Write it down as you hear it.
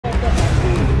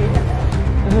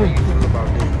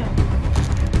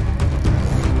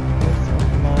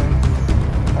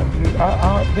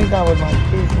think I would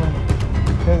like this one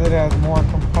because it has more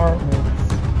compartments.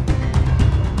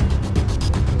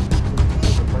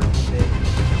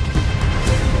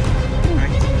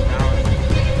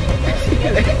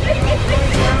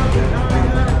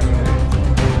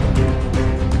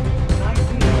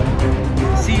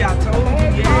 See, I told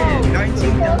you, yeah,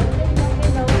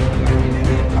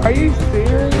 $19. Are you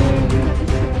serious?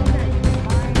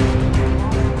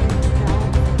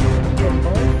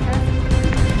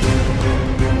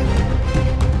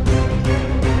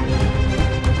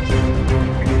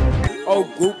 Oh,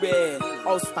 groupie.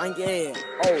 Oh, stanky.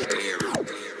 Oh.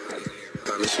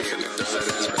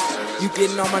 You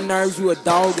getting on my nerves, you a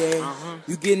dog, eh?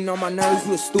 You getting on my nerves,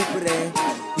 you a stupid, eh?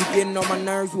 You getting on my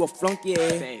nerves, you a flunky,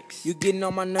 eh? You getting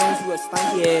on my nerves, you a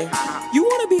stanky, eh? You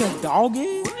wanna be a dog,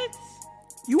 eh? What?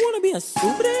 You wanna be a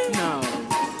stupid, eh? No.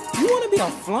 You wanna be a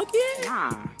flunky, eh?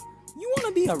 Nah. You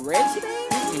wanna be a wretched, eh?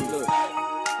 Look,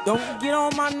 don't get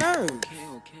on my nerves.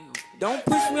 Don't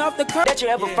push me off the curb that you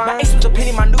ever find. My ex was a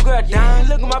penny, my new girl dying.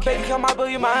 Look at my baby, come my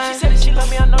baby mine. She said that she love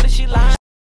me, I know that she lying.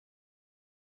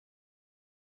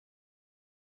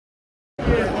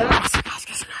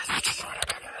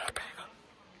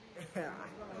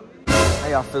 How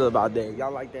y'all feel about that?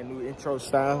 Y'all like that new intro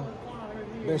style?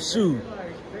 Then shoot,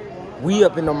 we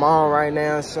up in the mall right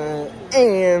now, son,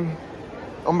 and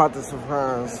I'm about to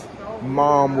surprise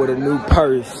mom with a new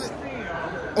purse,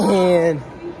 and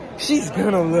she's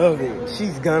gonna love it.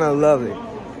 She's gonna love it.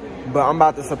 But I'm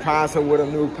about to surprise her with a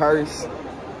new purse.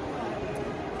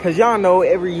 Cause y'all know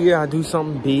every year I do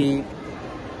something big.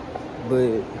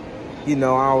 But, you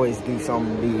know, I always do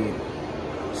something big.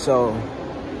 So,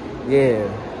 yeah.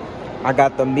 I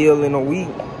got the meal in a week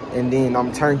and then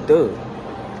I'm turned up.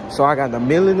 So I got the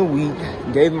meal in a week,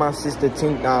 gave my sister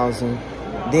 $10,000.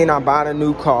 Then I bought a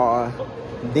new car.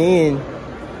 Then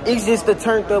it's just a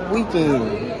turned up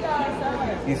weekend.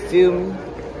 You feel me?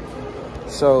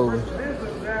 So,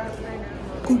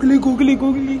 googly, googly,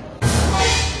 googly.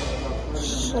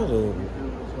 Shut up.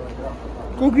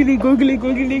 Googly, googly,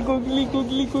 googly, googly,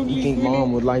 googly, googly. You think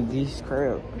mom would like this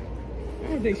crap? I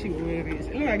don't think she would.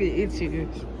 It look like it itchy.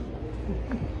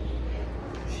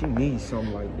 She needs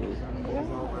something like this.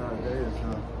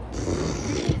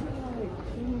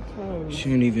 She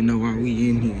don't even know why we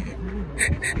in here.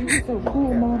 You're so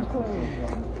cool, mom.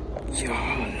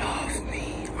 Y'all love me.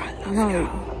 I love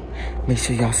y'all. Make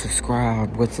sure y'all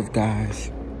subscribe. What's up,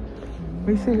 guys?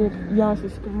 Make sure y'all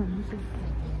subscribe.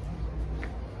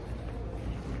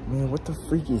 Man, what the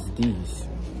freak is this?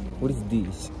 What is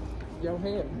this? Your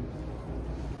hair.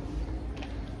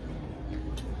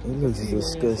 It looks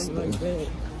disgusting.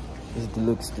 It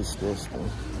looks disgusting.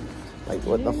 Like,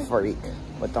 what the freak?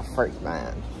 What the freak,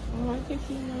 man? Oh, I think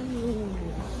you know.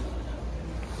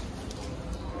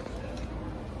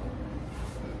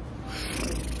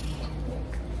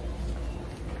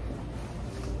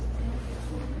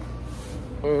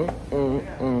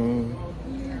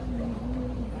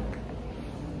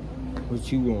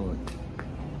 What you want?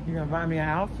 You gonna buy me an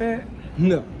outfit?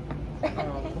 No.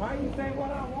 Why you say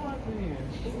what I want then?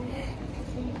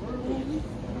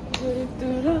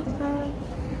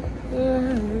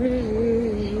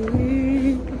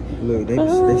 Look, they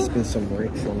spent some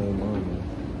bricks on their mama.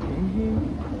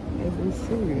 Every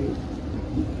city.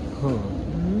 Huh.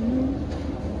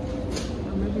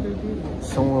 Maybe they did.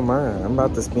 So am I. I'm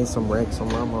about to spend some racks on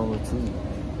my mama too.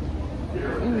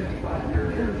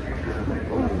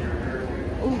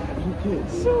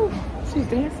 So, she's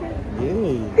dancing?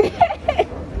 Yeah.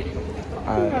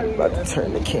 I'm about to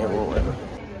turn the camera around.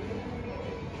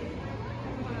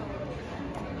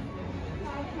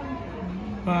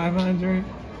 $500.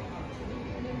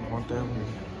 Want that one?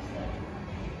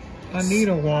 I need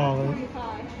a wallet.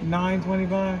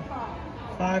 $9.25.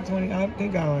 $5.20. I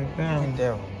think I like that one.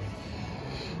 That one.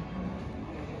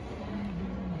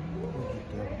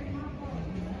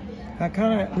 I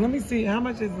kind of, let me see, how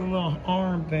much is the little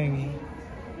arm thingy?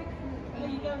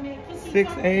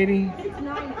 $6.80.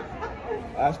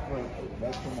 That's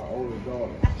for my older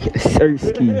daughter.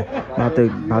 Sirski.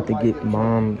 About to get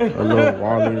mom a little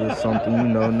wallet or something, you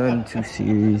know, nothing too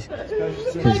serious.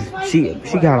 Cause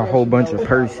she got a whole bunch of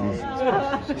purses.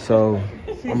 So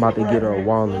I'm about to get her a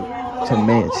wallet to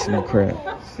match some crap.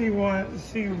 She was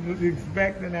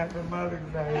expecting that for Mother's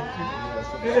Day.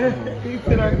 He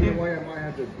said I might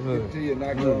have to give to you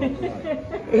not go. No, I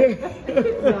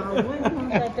wouldn't want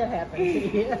that to happen.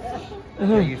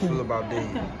 How you feel about that?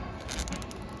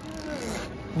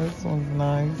 This one's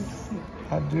nice.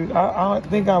 I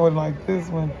think I would like this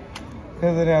one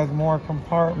because it has more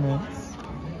compartments.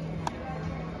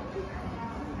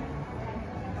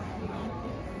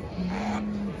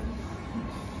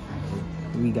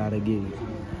 we gotta get.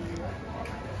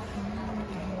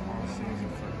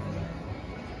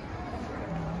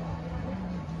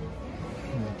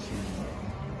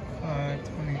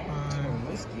 $5.25.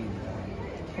 Whiskey.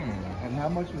 And how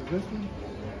much was this one?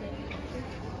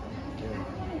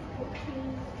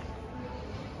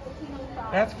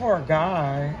 That's for a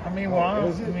guy. I mean, why?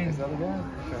 Is it? I mean, Is that a guy?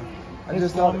 Okay. I This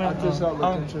just thought woman, it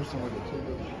looked interesting with the two.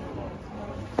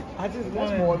 I just That's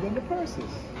want more than the purses.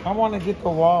 I want to get the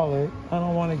wallet. I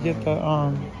don't want to get the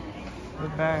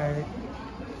bag.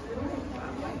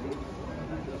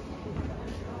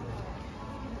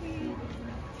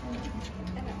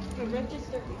 The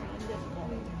register.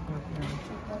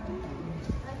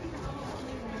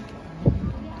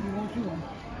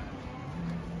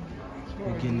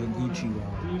 We're getting the Gucci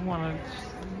wallet. Do you want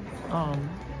to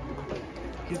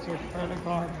get your credit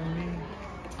card for me?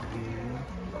 Yeah.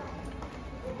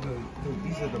 Look,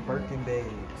 these are the Birkin bags.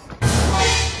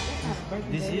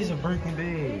 This is a Birkin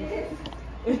bag.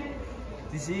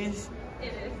 This is?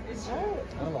 It is. I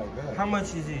like that. How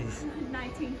much is this?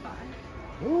 19.5.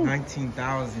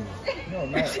 19,000. No,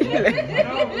 not.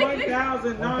 No,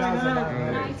 1,000.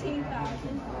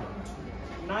 19,000.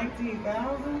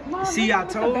 19,000? See, I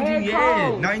told you,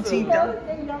 yeah,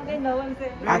 19,000.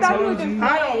 I told you.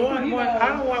 I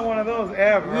don't want one of those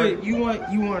ever. Look, you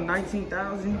want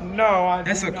 19,000? No, I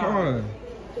That's do a not. car.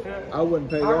 I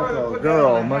wouldn't pay that I'd rather for a put that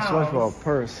girl, in the much less for a house.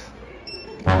 purse.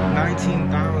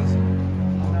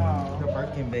 19,000. No. The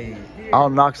Birkin bag. I'll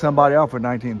knock somebody out for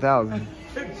 19,000.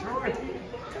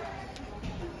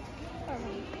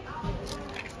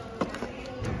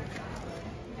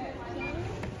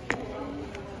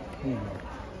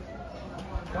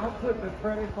 Don't put the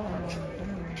credit card on the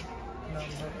thing. No,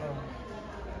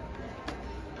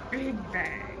 big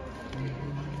bag.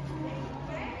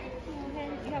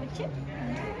 You have a chip?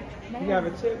 You have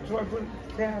a chip, Troy, put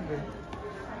cabbage.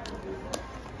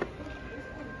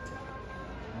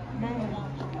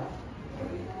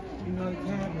 You know the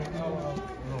cabbage.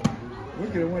 We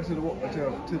could have went to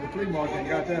the flea market and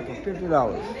got that for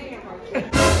 $50.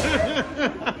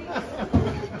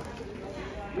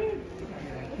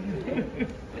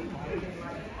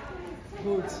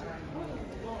 Boots.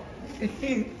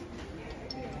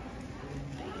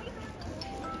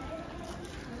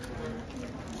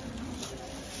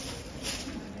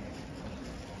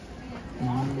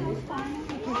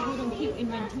 Because we don't keep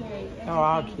inventory. Oh,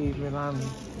 I'll keep it.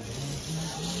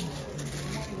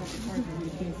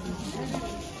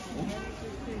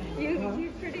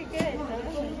 You're pretty good,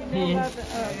 huh? You know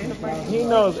about the He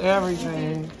knows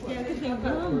everything. yeah, because they're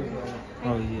young.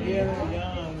 Oh, Yeah, yeah. they're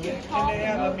young. And they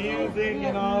have the music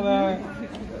and all that.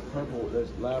 Purple,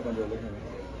 there's lavender looking at.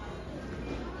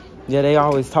 Yeah, they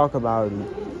always talk about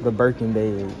it. The Birkin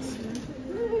bags.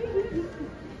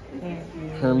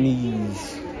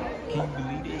 Hermes. Can you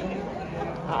believe it?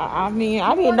 I mean,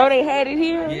 I didn't know they had it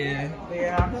here. Yeah.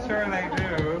 Yeah, I'm sure they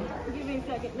do. Give me a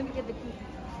second. Let me get the key.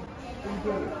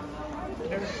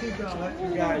 She's gonna let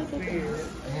you guys see it.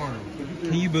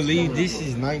 Can you believe this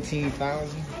is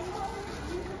 19,000?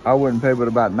 I wouldn't pay but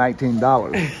about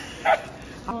 $19. It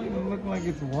don't even look like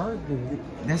it's worth it.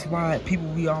 That's why people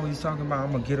be always talking about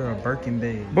I'm gonna get her a Birkin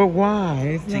bag But why?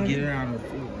 It's to not, get her out of the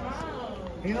field.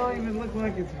 it don't even look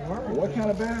like it's worth it. What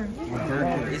kind of bag?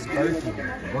 Birkin. It's Birkin.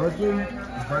 Birkin?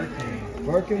 Birkin.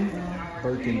 Birkin?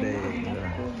 Birkin bag. Yeah.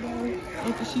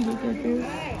 Look at she look at this.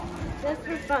 Just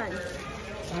for fun.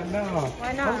 I know.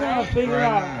 Why not, I'm trying right? to figure Why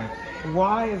out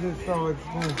why is it so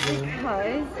expensive.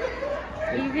 Because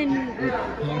even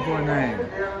Paying for a name.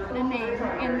 the name,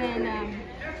 and then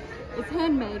it's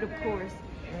handmade, of course.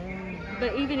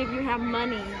 But even if you have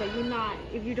money, but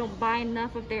if you don't buy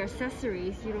enough of their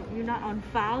accessories, you're not on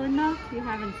file enough, you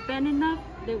haven't spent enough,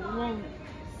 they won't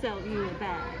sell you a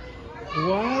bag.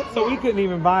 What? So we couldn't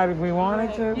even buy it if we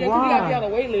wanted to? Yeah, 'cause Why? you gotta be on a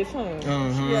wait list, huh?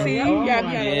 Uh-huh. See, Oh you gotta be my on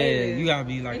a Yeah, wait list. you gotta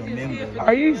be like a member.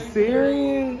 Are you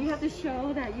serious? You have to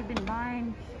show that you've been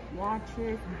buying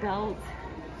watches, belts,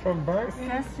 From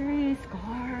Birkin? accessories,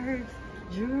 scarves,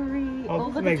 jewelry, Oh, over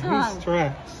this the makes me time.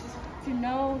 stressed. To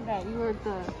know that you are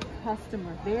the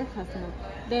customer, their customer.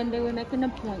 Then they will make an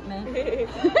appointment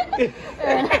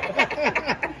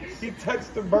He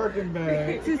touched the Birkin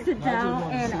bag. to sit down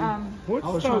and What's I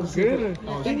was so trying to see good?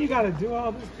 the- Then you gotta do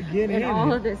all this to get in.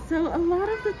 all of this. So a lot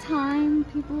of the time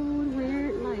people would wear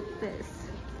it like this.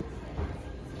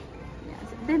 Yes.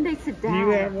 Then they sit Do down.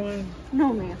 you have one?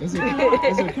 No, ma'am. Is it kind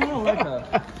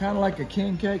of like a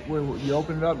king cake where you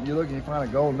open it up and you look and you find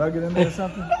a gold nugget in there or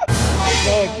something?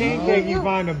 No, a king cake, you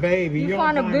find a baby. You don't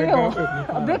find a gold.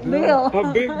 bill, a big bill.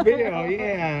 A big bill,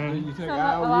 yeah. You take So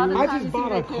a lot of I times just you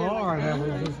bought see a they carry car like that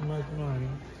that. was this much money.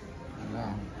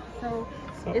 So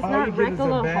So It's all not you get is a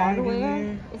regular bag in hardware.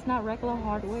 there? It's not regular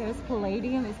hardware. It's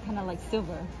palladium. It's kind of like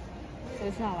silver. So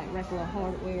it's not like regular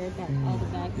hardware that all the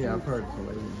bags Yeah, use. I've heard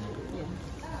Palladium. Yeah.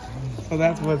 So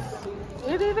that's what's...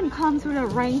 It even comes with a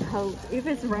raincoat if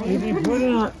it's If you raining. put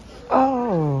it on...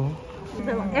 Oh. So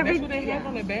That's what they have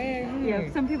on the bag. Yeah,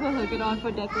 some people hook it on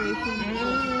for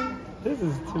decoration. This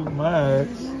is too much.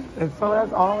 And so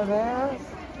that's all it has?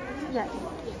 Yes.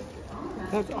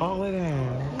 That's all it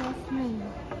has. Yes, ma'am.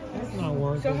 That's not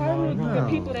worth So it. how do Mark. the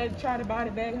people that try to buy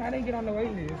the bag, how they get on the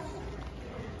wait list?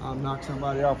 I'll knock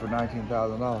somebody off for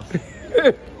 $19,000.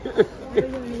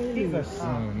 He's a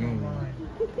shot.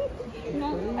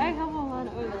 No, I have a lot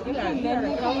of You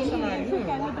gotta call somebody,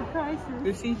 with the prices.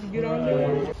 to see if you get on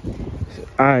there.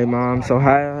 All right, Mom. So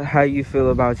how you feel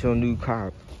about your new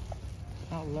car?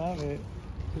 I love it.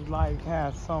 It like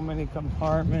has so many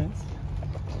compartments.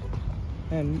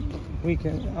 And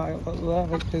I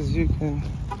love it because you can,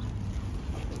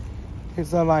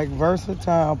 it's a like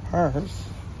versatile purse.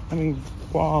 I mean,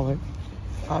 wallet.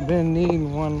 I've been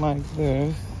needing one like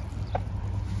this.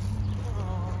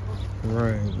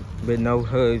 Right. But no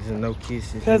hugs and no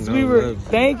kisses. Because and we no were, hugs.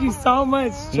 thank you so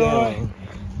much, Troy. No.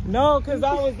 No, because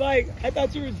I was like, I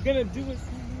thought you was going to do it.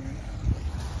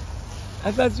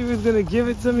 I thought you was going to give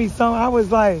it to me. So I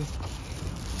was like,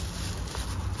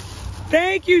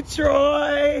 thank you,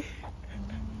 Troy.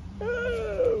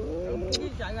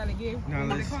 I gotta give Now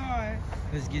the card.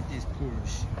 let's get this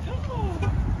Porsche.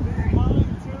 This is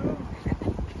mine, too.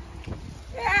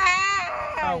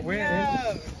 I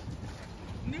wish.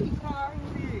 New car,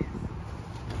 who is?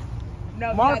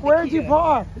 No, Mark, where'd you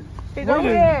park? He's Where over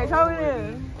you- there. It's over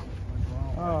there.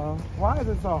 Oh, why is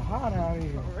it so hot out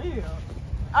here? For real.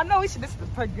 I know this is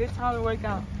a good time to work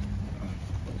out.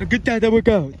 A good time to work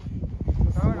out.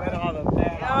 Sweat all the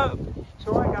fat Yup. off.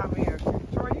 Troy got me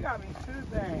Troy, you got me 2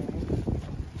 things.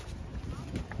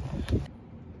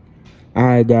 All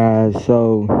right, guys.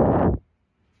 So,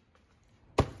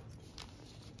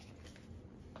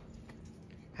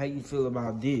 how you feel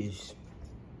about this?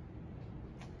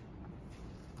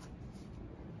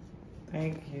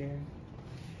 Thank you.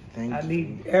 Thank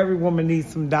you. Every woman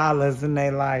needs some dollars in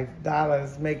their life.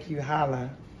 Dollars make you holler.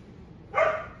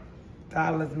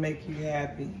 Dollars make you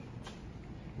happy.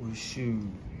 Well, shoot.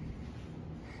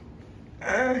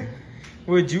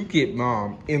 Where'd you get,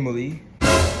 Mom? Emily?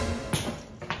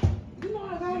 She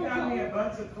got me a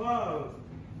bunch of clothes.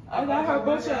 I got her a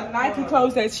bunch of Nike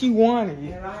clothes that she wanted.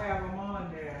 And I have them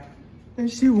on there.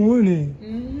 And she wanted.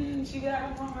 She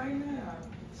got them on right now.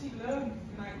 She loves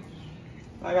Nike.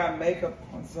 I got makeup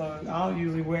on, so I don't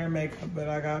usually wear makeup, but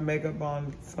I got makeup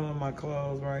on some of my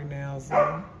clothes right now,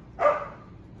 so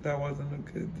that wasn't a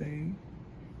good thing.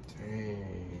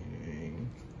 Dang.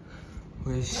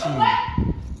 Where's she?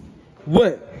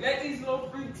 What? Let these little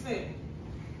freaks in.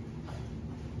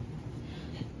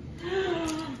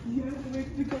 You have to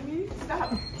wait to come in.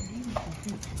 Stop.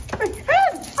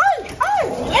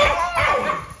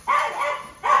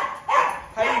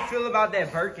 How you feel about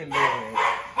that Birkin bag?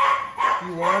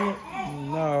 You want it?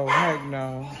 No, heck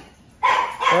no.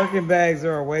 Birkin bags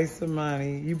are a waste of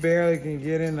money. You barely can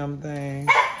get in them things.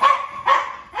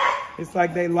 It's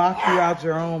like they lock you out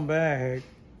your own bag.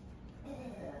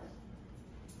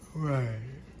 Right.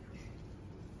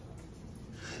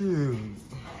 Shoot.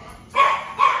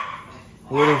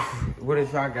 What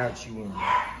if I got you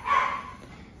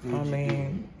one? I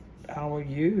mean, I would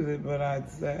use it, but I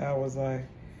was like,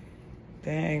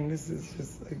 dang, this is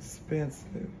just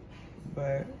expensive.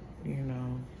 But, you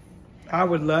know, I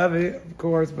would love it, of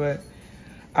course, but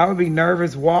I would be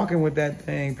nervous walking with that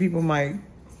thing. People might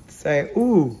say,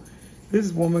 ooh,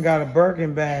 this woman got a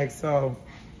Birkin bag, so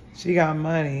she got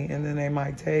money, and then they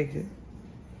might take it.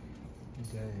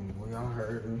 Dang, well, y'all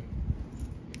heard her.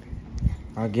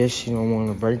 I guess she don't want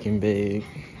a Birkin bag.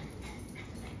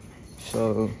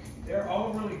 So, They're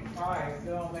overly priced. It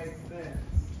don't make sense.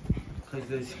 cause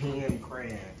it's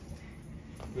handcraft.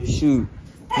 But shoot.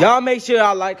 Y'all make sure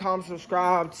y'all like, comment,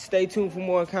 subscribe. Stay tuned for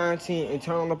more content and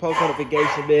turn on the post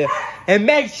notification bell. And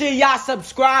make sure y'all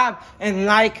subscribe and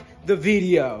like the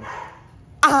video.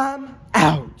 I'm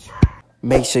out.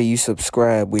 Make sure you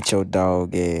subscribe with your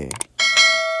dog egg.